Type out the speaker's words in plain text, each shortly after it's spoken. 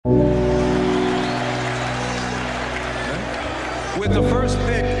With the first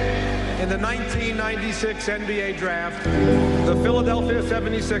pick in the 1996 NBA draft, the Philadelphia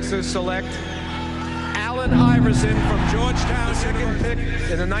 76ers select Allen Iverson from Georgetown. Second pick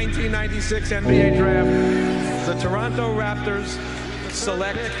in the 1996 NBA draft, the Toronto Raptors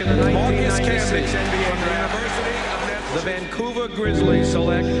select in the 1996 NBA draft. The Vancouver Grizzlies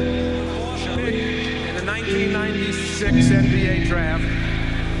select in the 1996 NBA draft.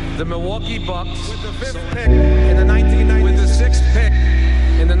 The Milwaukee Bucks with the fifth pick in the 1990 with the sixth pick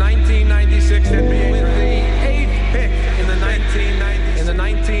in the 1996 NBA with the eighth pick in the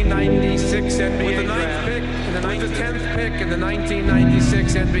 1996 NBA with the ninth pick in the 10th pick in the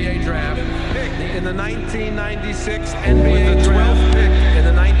 1996 NBA draft in the 1996 NBA with the 12th pick in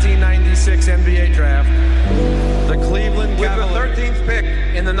the 1996 NBA draft. The Cleveland Cavaliers with the 13th pick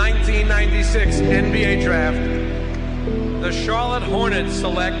in the 1996 NBA draft. The Charlotte Hornets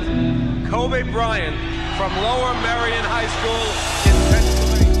select Kobe Bryant from Lower Merion High School in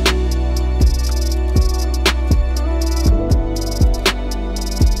Pennsylvania.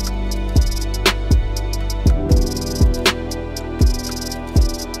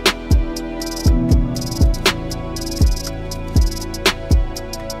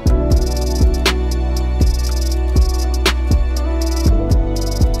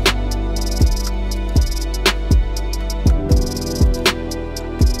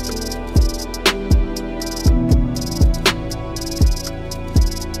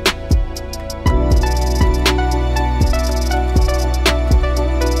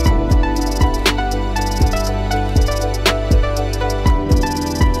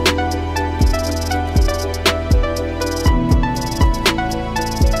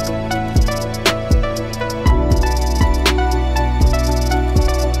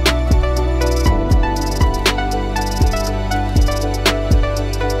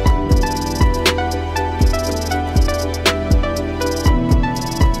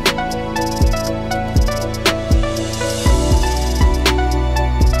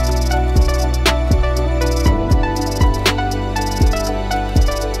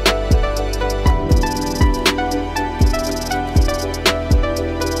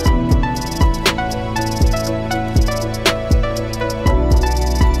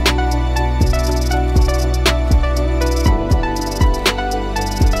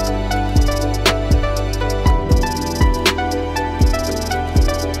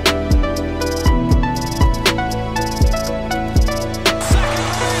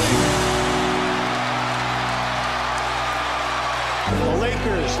 The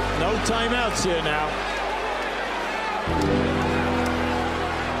Lakers, no timeouts here now.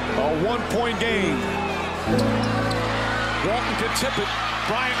 A one-point game. Walton can tip it.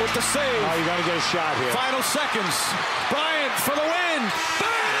 Bryant with the save. Oh, you got to get a shot here. Final seconds. Bryant for the win.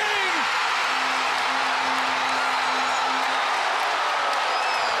 Bang!